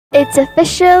It's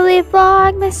officially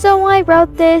Vlogmas, so I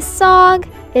wrote this song.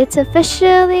 It's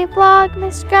officially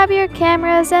Vlogmas, grab your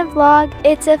cameras and vlog.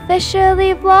 It's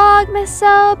officially Vlogmas,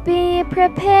 so be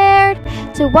prepared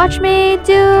to watch me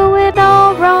do it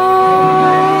all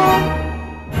wrong.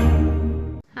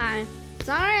 Hi,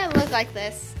 sorry I look like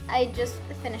this. I just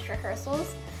finished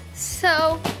rehearsals.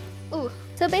 So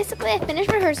basically I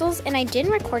finished rehearsals and I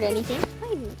didn't record anything.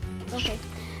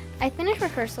 I finished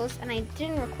rehearsals and I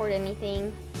didn't record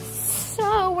anything.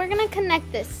 So we're gonna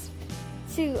connect this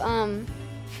to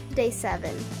day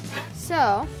 7.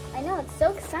 So I know it's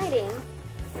so exciting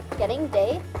getting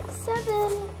day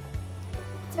 7.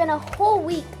 It's been a whole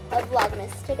week of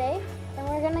Vlogmas today, and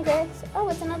we're gonna get, oh,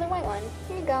 it's another white one.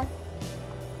 Here you go.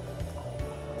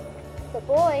 Good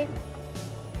boy.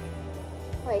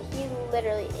 Wait, he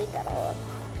literally ate that all up.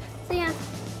 So yeah,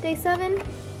 day 7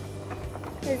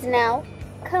 is now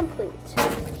complete.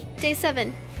 Day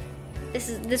 7.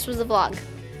 This was a vlog.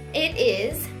 It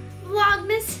is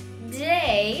Vlogmas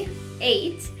day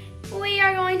 8. We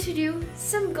are going to do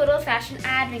some good old-fashioned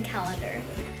advent calendar.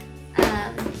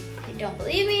 You don't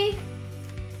believe me?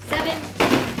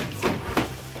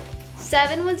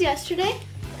 7 was yesterday,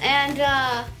 and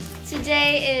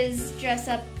today is dress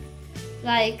up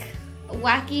like a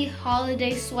wacky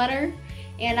holiday sweater,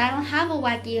 and I don't have a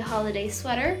wacky holiday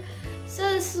sweater, so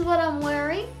this is what I'm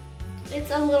wearing.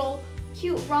 It's a little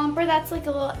cute romper that's like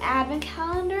a little advent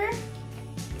calendar.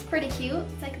 It's pretty cute.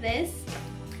 It's like this.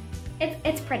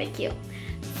 It's pretty cute.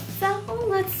 So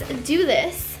let's do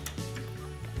this.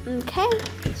 Okay,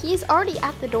 he's already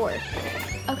at the door.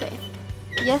 Okay.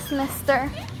 Yes,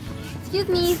 mister. Excuse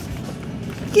me.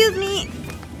 Excuse me.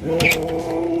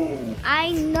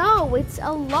 I know, it's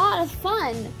a lot of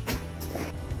fun.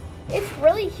 It's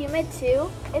really humid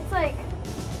too. It's like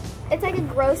a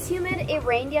gross humid. It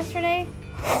rained yesterday,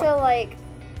 so like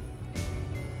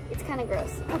it's kind of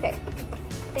gross. Okay,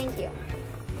 thank you.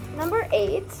 Number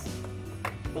 8.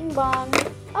 Bing bong.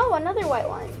 Oh, another white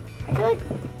one. I feel like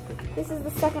this is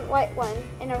the second white one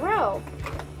in a row.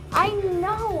 I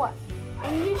know.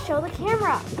 I need to show the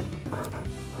camera.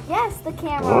 Yes, the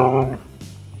camera.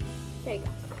 There you go.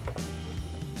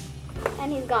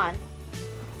 And he's gone.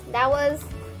 That was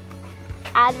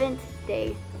Advent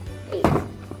Day 8.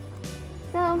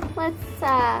 So let's,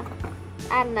 I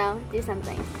don't know, do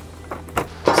something.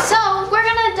 So we're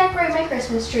gonna decorate my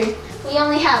Christmas tree. We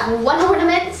only have 1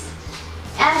 ornament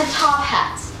and a top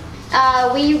hat.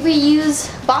 We reuse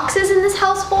boxes in this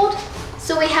household.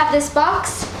 So we have this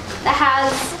box that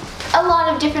has a lot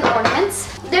of different ornaments.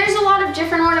 There's a lot of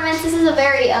different ornaments. This is a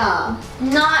very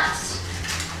not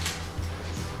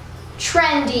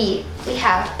trendy. We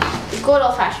have good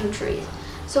old-fashioned trees.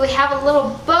 So we have a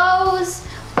little bows.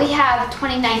 We have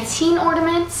 2019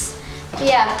 ornaments. We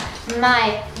have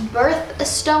my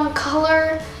birthstone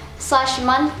color /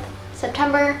 month,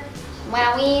 September,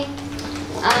 WOWIE.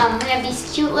 We have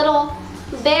these cute little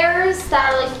bears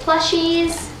that are like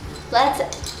plushies. Let's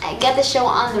get the show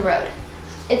on the road.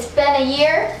 It's been a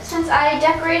year since I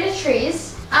decorated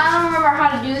trees. I don't remember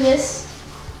how to do this.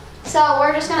 So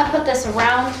we're just gonna put this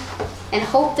around and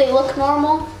hope they look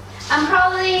normal. I'm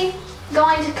probably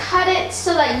going to cut it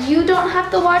so that you don't have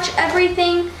to watch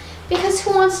everything, because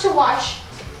who wants to watch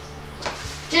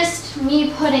just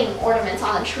me putting ornaments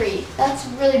on a tree? That's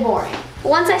really boring.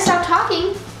 Once I stop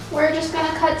talking, we're just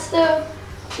gonna cut to the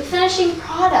finishing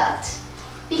product,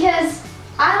 because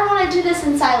I don't want to do this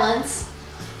in silence,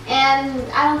 and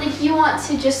I don't think you want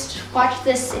to just watch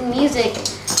this in music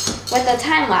with a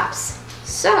time lapse.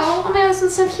 So, oh my god, this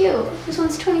one's so cute. This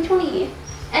one's 2020.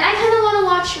 And I kind of want to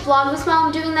watch Vlogmas while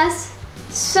I'm doing this.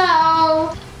 So,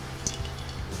 I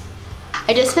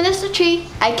just finished the tree.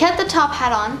 I kept the top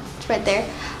hat on. It's right there.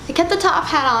 I kept the top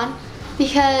hat on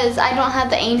because I don't have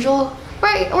the angel.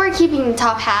 We're keeping the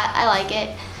top hat. I like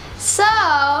it. So,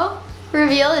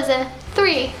 reveal is in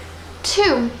 3,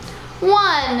 2,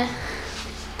 1.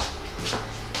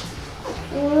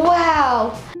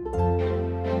 Wow.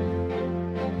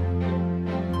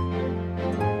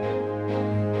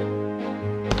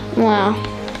 Wow.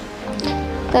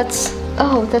 That's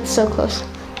so close.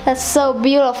 That's so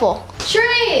beautiful.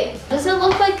 Tree! Does it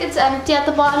look like it's empty at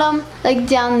the bottom? Like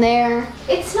down there?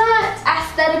 It's not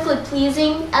aesthetically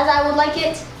pleasing as I would like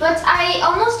it, but I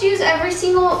almost use every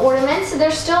single ornament, so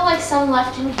there's still like some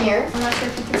left in here. I'm not sure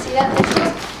if you can see that.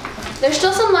 There's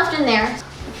still some left in there.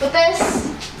 But this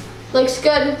looks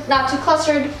good. Not too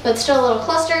clustered, but still a little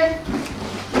clustered.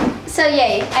 So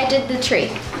yay, I did the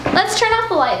tree. Let's turn off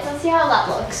the lights and see how that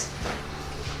looks.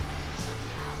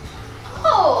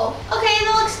 Oh, okay,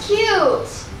 that looks cute.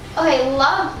 Okay,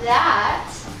 love that.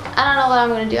 I don't know what I'm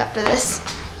gonna do after this.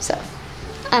 So,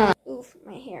 I don't know. Oof,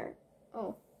 my hair.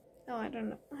 Oh, I don't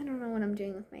know. I don't know what I'm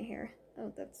doing with my hair.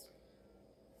 Oh,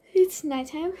 it's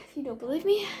nighttime, if you don't believe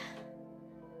me.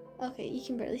 Okay, you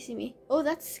can barely see me. Oh,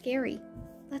 that's scary.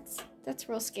 That's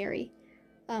real scary.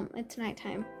 It's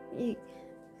nighttime. It's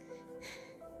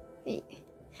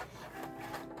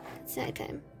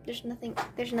nighttime. There's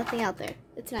nothing out there.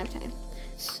 It's nighttime.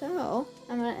 So,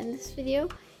 I'm gonna end this video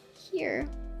here.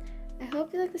 I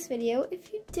hope you liked this video.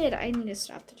 If you did, I need to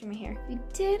stop touching my hair. If you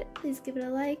did, please give it a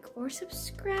like or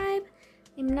subscribe.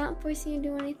 I'm not forcing you to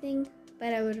do anything,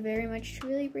 but I would very much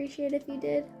truly appreciate it if you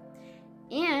did.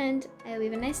 And I hope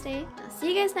you have a nice day. I'll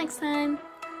see you guys next time.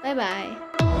 Bye-bye.